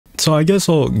So I guess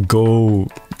I'll go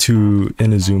to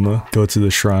Inazuma, go to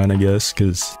the shrine, I guess,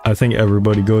 because I think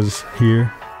everybody goes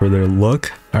here for their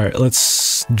luck. All right,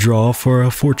 let's draw for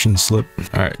a fortune slip.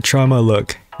 All right, try my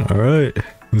luck. All right,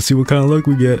 let's see what kind of luck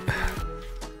we get.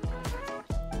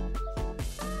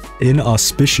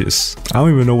 Inauspicious. I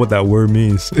don't even know what that word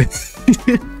means.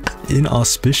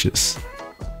 Inauspicious.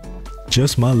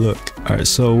 Just my luck. All right,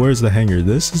 so where's the hanger?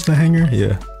 This is the hanger?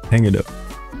 Yeah, hang it up.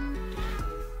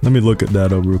 Let me look at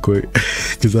that up real quick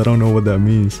because I don't know what that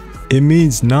means. It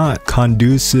means not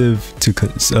conducive to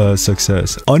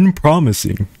success.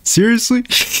 Unpromising. Seriously?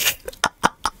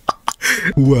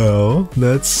 Well,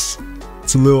 it's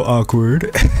a little awkward.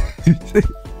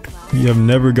 You have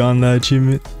never gotten that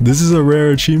achievement? This is a rare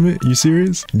achievement? You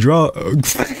serious? Draw.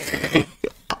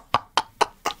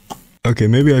 Okay,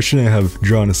 maybe I shouldn't have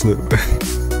drawn a slip.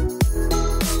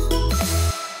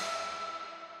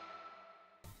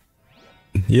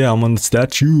 Yeah, I'm on the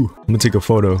statue. I'm gonna take a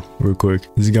photo real quick.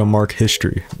 This is gonna mark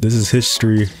history. This is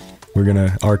history we're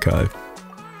gonna archive.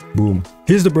 Boom.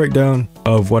 Here's the breakdown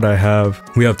of what I have.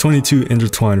 We have 22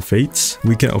 intertwined fates.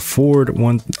 We can afford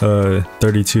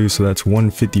 132, so that's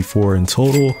 154 in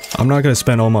total. I'm not gonna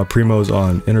spend all my primos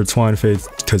on intertwined fates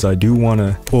because I do want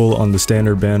to pull on the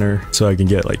standard banner so I can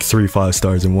get like 3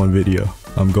 5-stars in one video.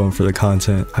 I'm going for the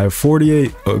content. I have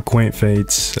 48 quaint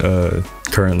fates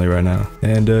currently right now,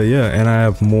 and yeah, and I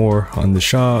have more on the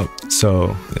shop,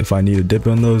 so if I need to dip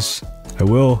on those I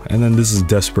will. And then this is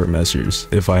desperate measures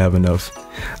if I have enough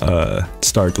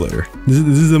star glitter. This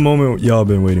is the moment y'all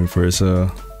been waiting for, so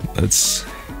let's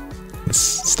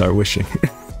start wishing.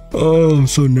 Oh, I'm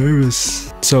so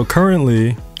nervous. So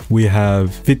currently we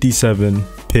have 57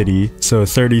 pity, so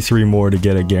 33 more to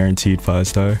get a guaranteed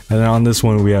 5-star, and then on this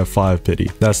one we have 5 pity.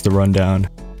 That's the rundown.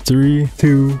 3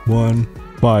 2 1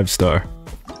 5-star,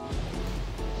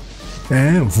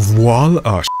 and voila.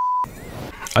 Oh,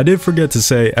 I did forget to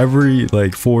say every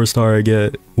like 4-star I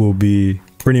get will be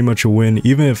pretty much a win,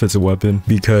 even if it's a weapon,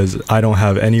 because I don't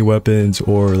have any weapons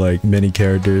or like many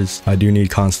characters. I do need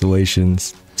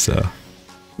constellations, so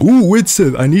ooh,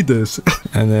 Witsith, I need this.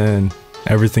 And then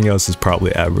everything else is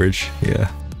probably average. Yeah,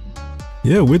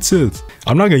 Witsith.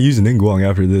 I'm not gonna use an Ningguang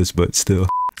after this, but still.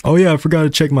 Oh yeah, I forgot to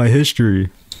check my history.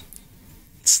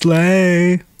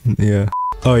 Slay. Yeah.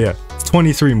 Oh yeah,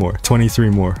 23 more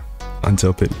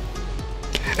until pity.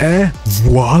 And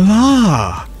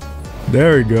voila!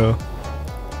 There we go.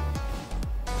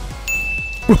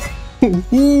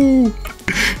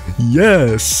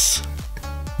 Yes.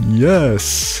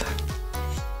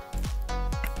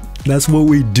 That's what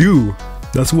we do.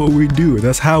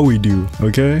 That's how we do,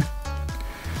 okay?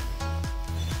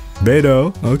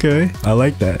 Beto, okay. I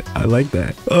like that.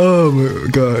 Oh my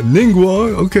god.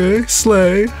 Ningguang, okay.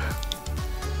 Slay.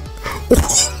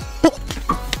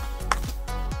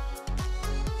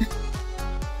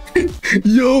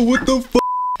 Yo, what the fuck?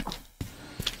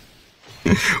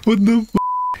 What the fuck?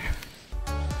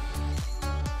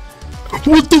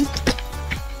 What the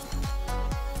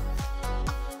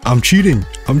I'm cheating.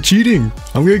 I'm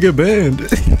gonna get banned.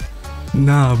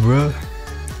 Nah, bruh.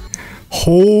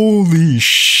 Holy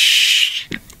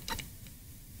shit.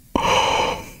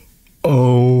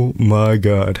 Oh my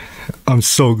god. I'm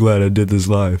so glad I did this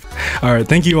live. Alright,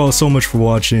 thank you all so much for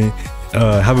watching.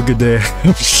 Have a good day.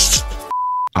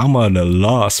 I'm at a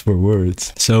loss for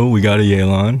words. So we got a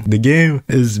Yelan. The game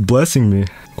is blessing me,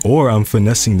 or I'm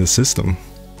finessing the system.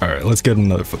 All right, let's get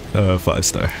another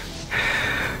 5-star.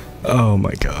 Oh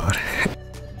my god.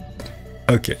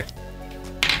 Okay.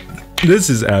 This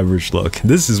is average luck.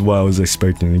 This is what I was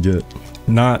expecting to get.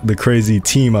 Not the crazy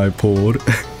team I pulled.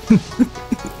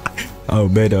 Oh,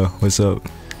 Beta, what's up?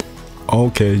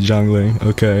 Okay, Zhangling,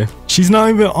 okay. She's not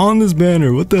even on this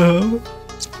banner, what the hell?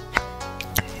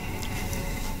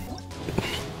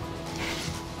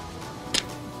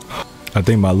 I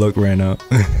think my luck ran out.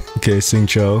 Okay,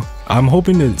 Xingqiu. I'm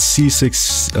hoping to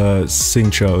C6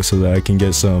 Xingqiu so that I can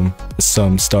get some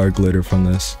star glitter from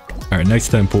this. Alright, next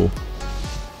 10 pull.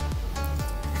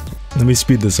 Let me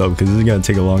speed this up because this is gonna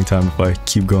take a long time if I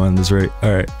keep going this rate.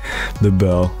 Alright, the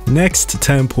bell. Next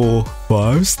 10 pull.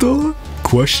 5-star?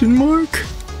 Question mark?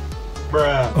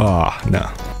 Bruh. Ah, no.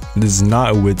 This is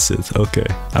not a Witsith. Okay.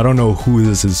 I don't know who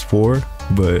this is for,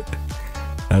 but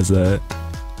that's that.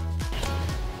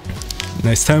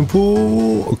 Next time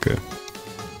pull. Okay.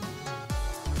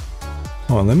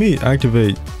 Oh, let me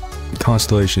activate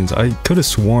constellations. I could have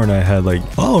sworn I had like,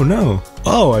 oh no.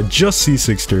 Oh, I just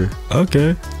C6'd her.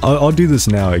 Okay. I'll do this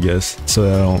now, I guess, so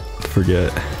that I don't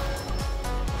forget.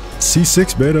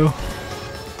 C6 Beto.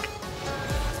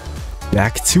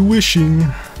 Back to wishing.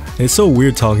 It's so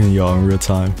weird talking to y'all in real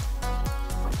time.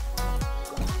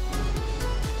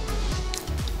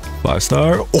 5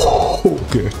 star. Oh,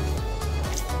 okay.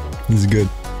 This is good.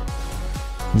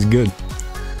 This is good.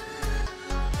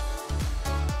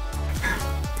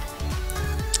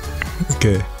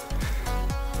 Okay.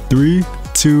 3,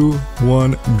 2,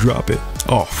 1, drop it.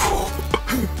 Oh.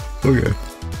 Okay.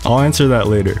 I'll answer that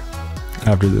later.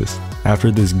 After this.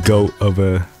 After this goat of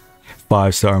a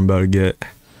 5 star I'm about to get.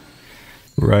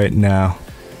 Right now.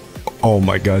 Oh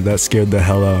my god, that scared the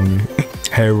hell out of me.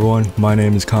 Hey everyone, my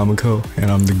name is Kamiko,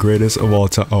 and I'm the greatest of all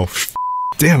time. Oh,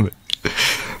 damn it.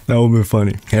 That would've been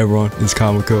funny. Hey everyone, it's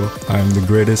Kamiko. I am the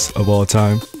greatest of all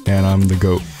time, and I'm the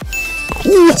GOAT.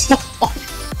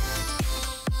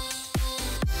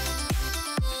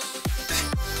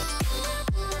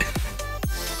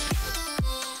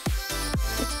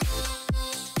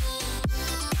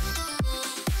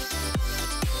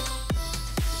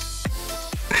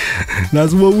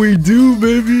 That's what we do,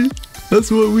 baby. That's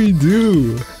what we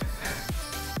do.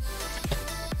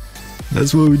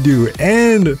 That's what we do.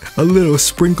 And a little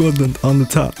sprinkle on the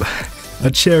top. A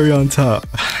cherry on top.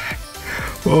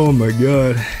 Oh my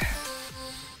god.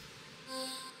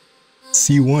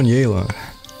 C1 Yelan.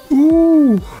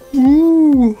 Ooh.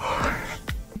 Ooh.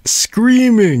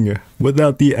 Screaming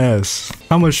without the S.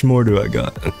 How much more do I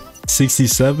got?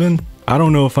 67? I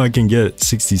don't know if I can get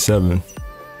 67.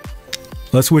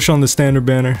 Let's wish on the standard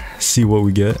banner, see what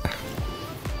we get.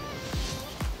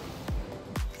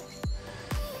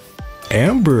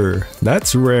 Amber,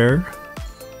 that's rare.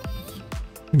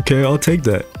 Okay, I'll take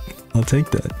that. I'll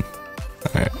take that.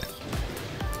 Alright.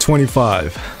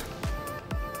 25.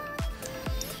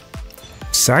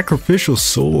 Sacrificial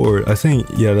sword. I think,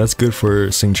 yeah, that's good for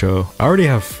Xingqiu. I already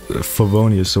have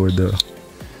Favonia's sword though.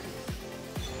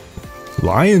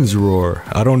 Lion's Roar.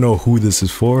 I don't know who this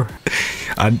is for.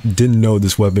 I didn't know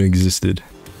this weapon existed.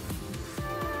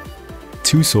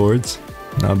 2 swords.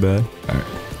 Not bad. Alright.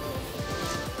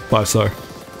 5 star.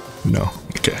 No.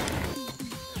 Okay.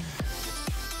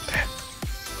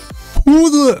 Who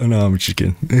the? No, I'm just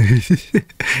kidding.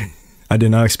 I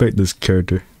did not expect this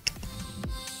character.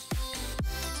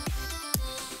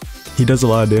 He does a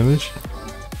lot of damage.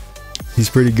 He's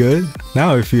pretty good.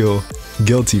 Now I feel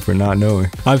guilty for not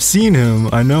knowing. I've seen him.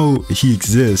 I know he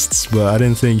exists, but I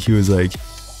didn't think he was like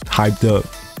hyped up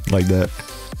like that.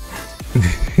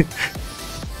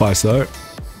 5 star.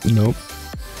 Nope.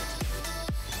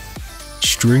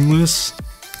 Stringless.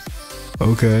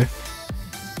 Okay.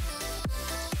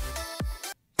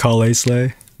 Kale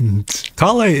Slay.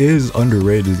 Kale is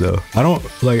underrated though. I don't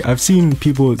like, I've seen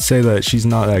people say that she's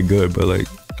not that good, but like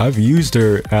I've used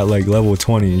her at like level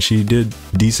 20 and she did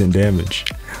decent damage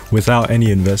without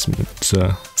any investment.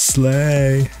 So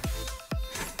slay.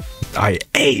 I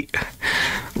ate.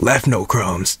 Left no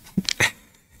crumbs.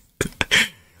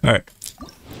 Alright.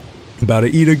 About to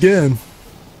eat again.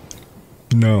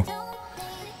 No.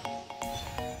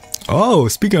 Oh,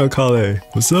 speaking of Kale,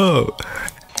 what's up?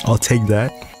 I'll take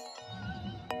that.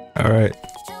 Alright.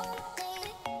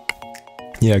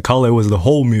 Yeah, Kale was the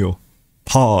whole meal.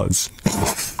 Pause.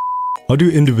 I'll do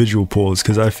individual pulls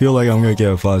because I feel like I'm gonna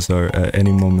get a 5 star at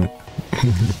any moment.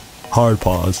 Hard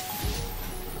pause.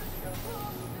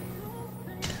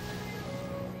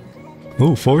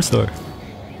 Oh, 4 star.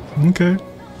 Okay.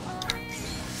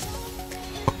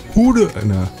 Who the?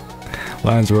 Nah.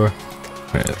 Lion's Roar.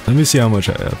 Alright, let me see how much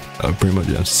I have. Pretty much,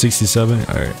 yeah. 67.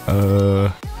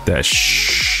 Alright. That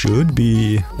should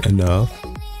be enough.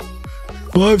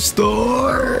 5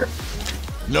 star.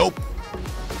 Nope.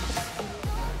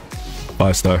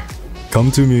 5 star.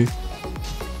 Come to me.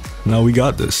 Now we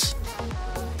got this.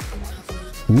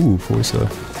 Ooh, 4 star.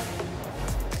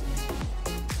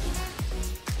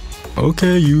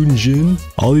 Okay, Yunjin.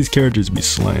 All these characters be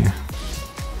slain.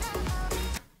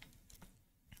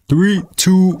 3,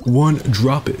 2, 1,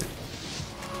 drop it.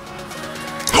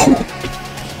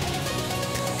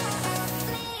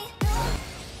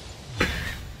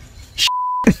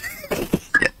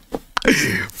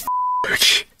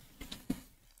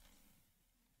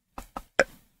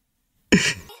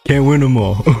 Can't win them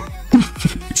all.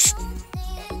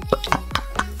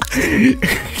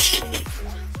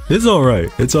 It's alright.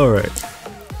 It's alright.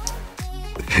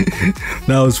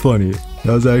 That was funny.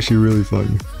 That was actually really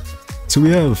funny. So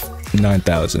we have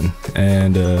 9,000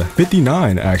 and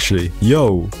 59 actually.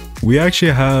 Yo, we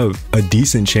actually have a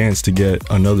decent chance to get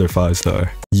another 5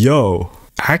 star. Yo,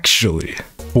 actually,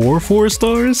 4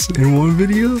 stars in one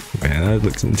video? Man, that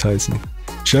looks enticing.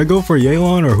 Should I go for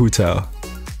Yelan or Hu Tao?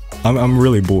 I'm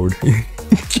really bored.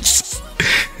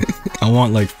 I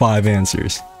want like 5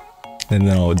 answers and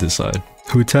then I'll decide.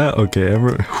 Hu Tao? Okay,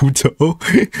 Hu Tao?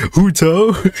 Hu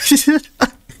Tao?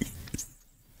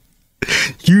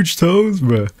 Huge toes,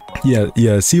 bruh. Yeah,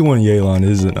 C1 Yelan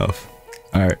is enough.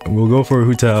 Alright, we'll go for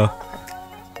Hu Tao.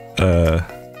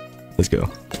 Let's go.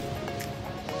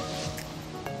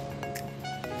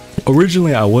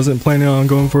 Originally, I wasn't planning on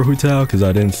going for Hu Tao because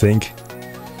I didn't think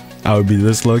I would be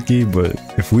this lucky, but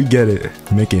if we get it,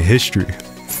 making history.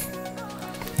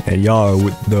 And y'all are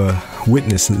with the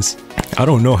witnesses. I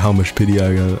don't know how much pity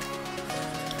I got.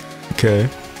 Okay.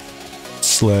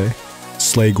 Slay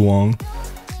Guang.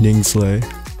 Ning Slay.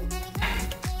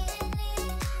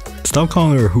 Stop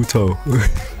calling her Hu Tao.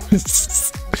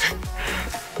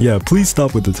 Yeah, please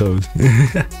stop with the toes.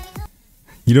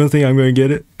 You don't think I'm gonna get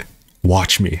it?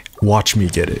 Watch me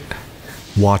get it.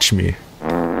 Watch me.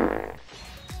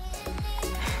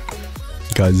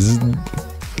 Guys,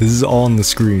 this is all on the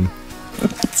screen.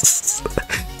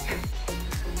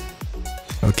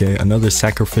 Okay, another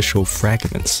sacrificial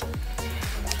fragments.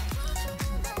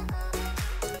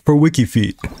 For wiki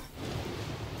feet.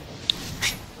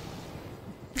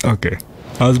 Okay.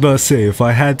 I was about to say, if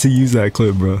I had to use that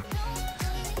clip, bro.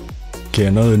 Okay,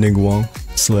 another Ningguang.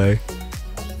 Slay.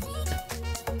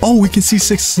 Oh, we can see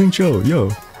 6 Sing Cho. Yo.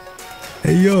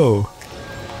 Hey, yo.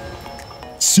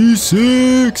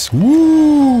 C6.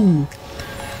 Woo.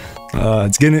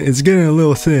 It's getting a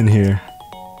little thin here.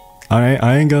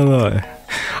 I ain't gonna lie.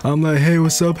 I'm like, hey,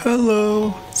 what's up?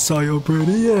 Hello. Saw your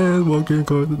pretty ass walking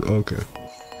across the... Okay.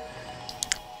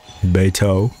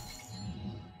 Beto.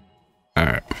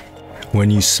 Alright.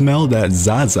 When you smell that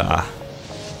Zaza.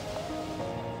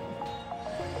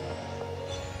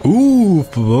 Ooh,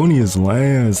 Favonius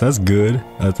Lance. That's good,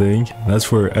 I think. That's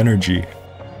for energy.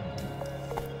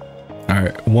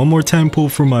 Alright, one more 10 pull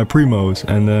for my primos,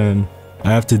 and then I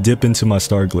have to dip into my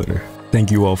star glitter.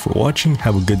 Thank you all for watching.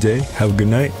 Have a good day. Have a good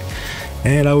night.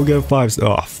 And I will get 5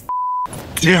 stars. Oh,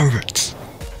 damn it.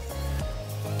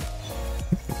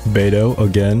 Beto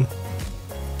again.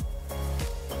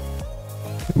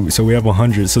 So we have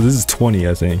 100. So this is 20,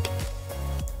 I think.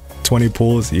 20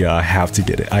 pulls. Yeah, I have to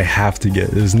get it. I have to get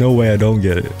it. There's no way I don't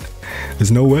get it.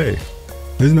 There's no way.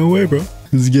 There's no way, bro.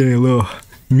 This is getting a little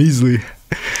measly.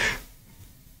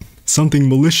 Something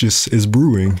malicious is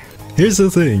brewing. Here's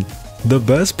the thing. The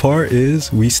best part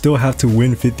is we still have to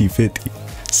win 50-50.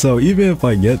 So even if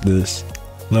I get this,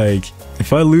 like,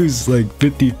 if I lose like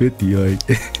 50-50, like,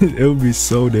 it would be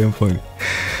so damn funny.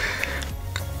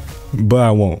 But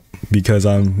I won't, because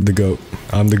I'm the GOAT.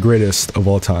 I'm the greatest of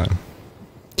all time.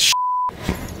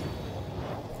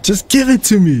 Just give it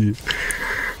to me.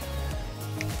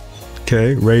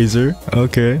 Okay, Razor.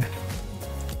 Okay.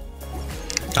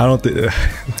 I don't think...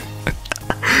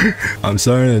 I'm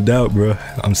starting to doubt, bro.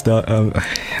 I'm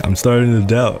starting to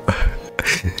doubt.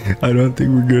 I don't think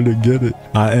we're gonna get it.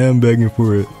 I am begging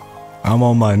for it. I'm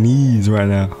on my knees right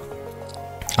now.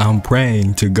 I'm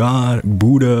praying to God,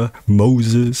 Buddha,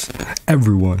 Moses,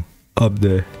 everyone up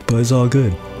there. But it's all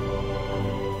good.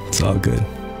 It's all good.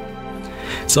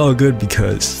 It's all good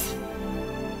because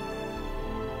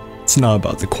it's not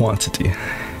about the quantity.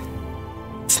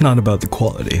 It's not about the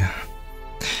quality.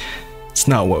 It's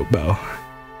not about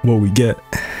what we get.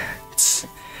 It's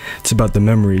about the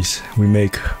memories we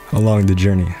make along the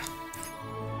journey.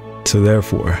 So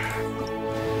therefore,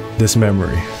 this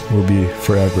memory will be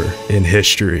forever in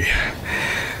history.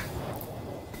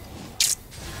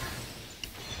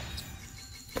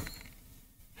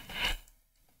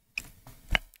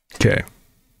 Okay.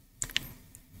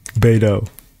 Beto.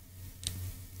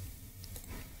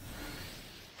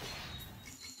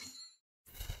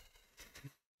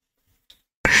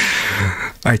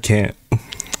 I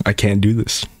can't do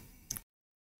this.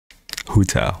 Hu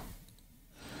Tao.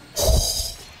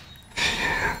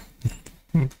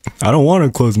 I don't want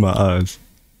to close my eyes.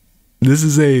 This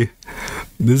is a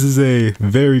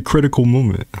very critical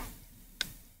moment.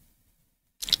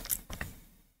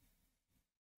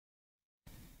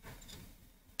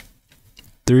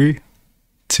 Three,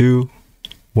 2,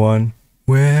 1.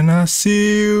 When I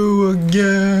see you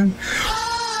again.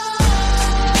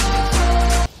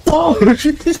 Oh.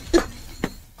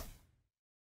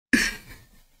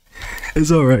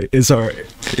 It's alright. It's alright.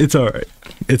 It's alright.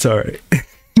 It's alright.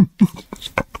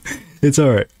 It's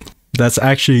alright. That's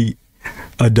actually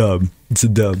a dub. It's a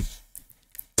dub.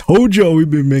 Told y'all we've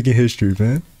been making history,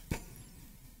 man.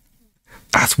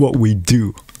 That's what we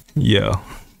do. Yeah.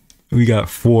 We got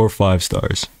 4 or 5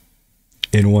 stars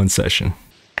in one session.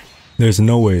 There's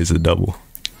no way it's a double.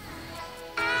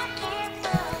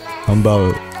 I'm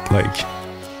about, like...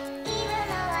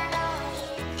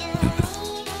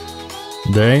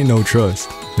 There ain't no trust.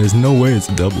 There's no way it's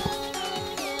a double.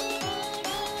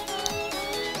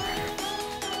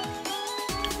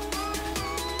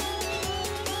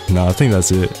 No, I think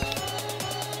that's it.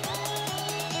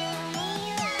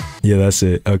 Yeah, that's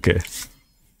it. Okay.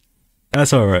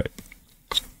 That's alright.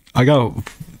 I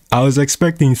was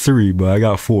expecting 3, but I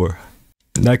got 4.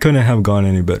 That couldn't have gone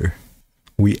any better.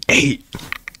 We ate.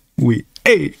 We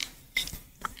ate.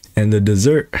 And the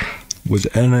dessert was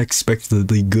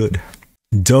unexpectedly good.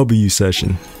 W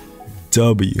session.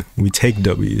 W. We take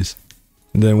W's.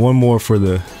 And then one more for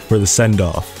the send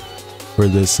off. For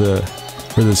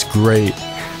this great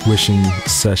wishing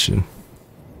session.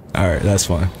 Alright, that's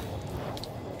fine.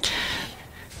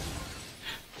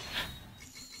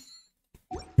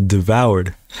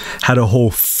 Devoured. Had a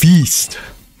whole feast.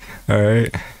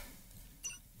 Alright.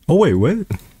 Oh wait, what?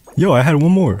 Yo, I had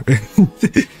one more.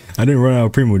 I didn't run out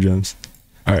of Primo Gems.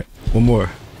 Alright, one more.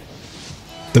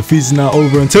 The feast is not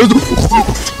over until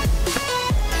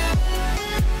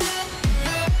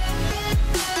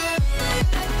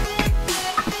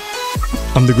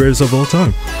I'm the greatest of all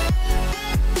time.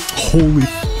 Holy.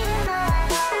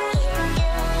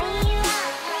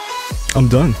 I'm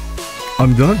done.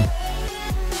 I'm done.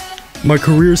 My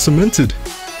career is cemented.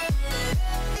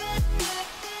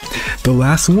 The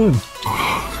last one.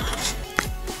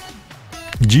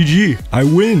 GG. I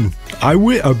win. I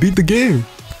win. I beat the game.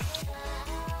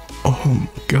 Oh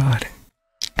my god.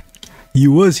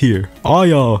 You was here. All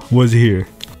y'all was here.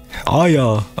 All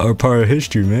y'all are part of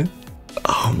history, man.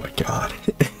 Oh my god.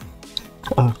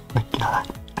 Oh my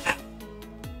god.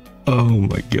 Oh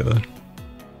my god.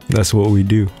 That's what we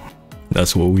do.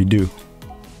 That's what we do.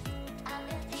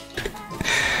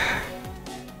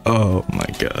 Oh my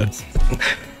god.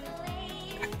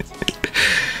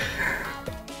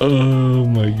 Oh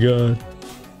my god.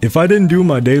 If I didn't do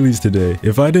my dailies today,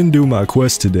 if I didn't do my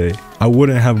quest today, I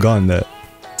wouldn't have gotten that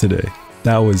today.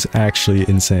 That was actually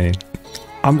insane.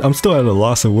 I'm still at a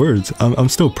loss of words. I'm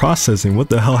still processing what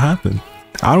the hell happened.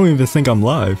 I don't even think I'm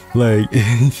live. Like,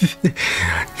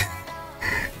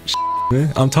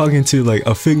 man, I'm talking to like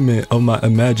a figment of my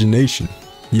imagination.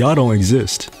 Y'all don't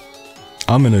exist.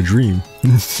 I'm in a dream.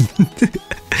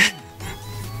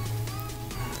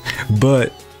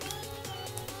 But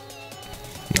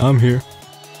I'm here.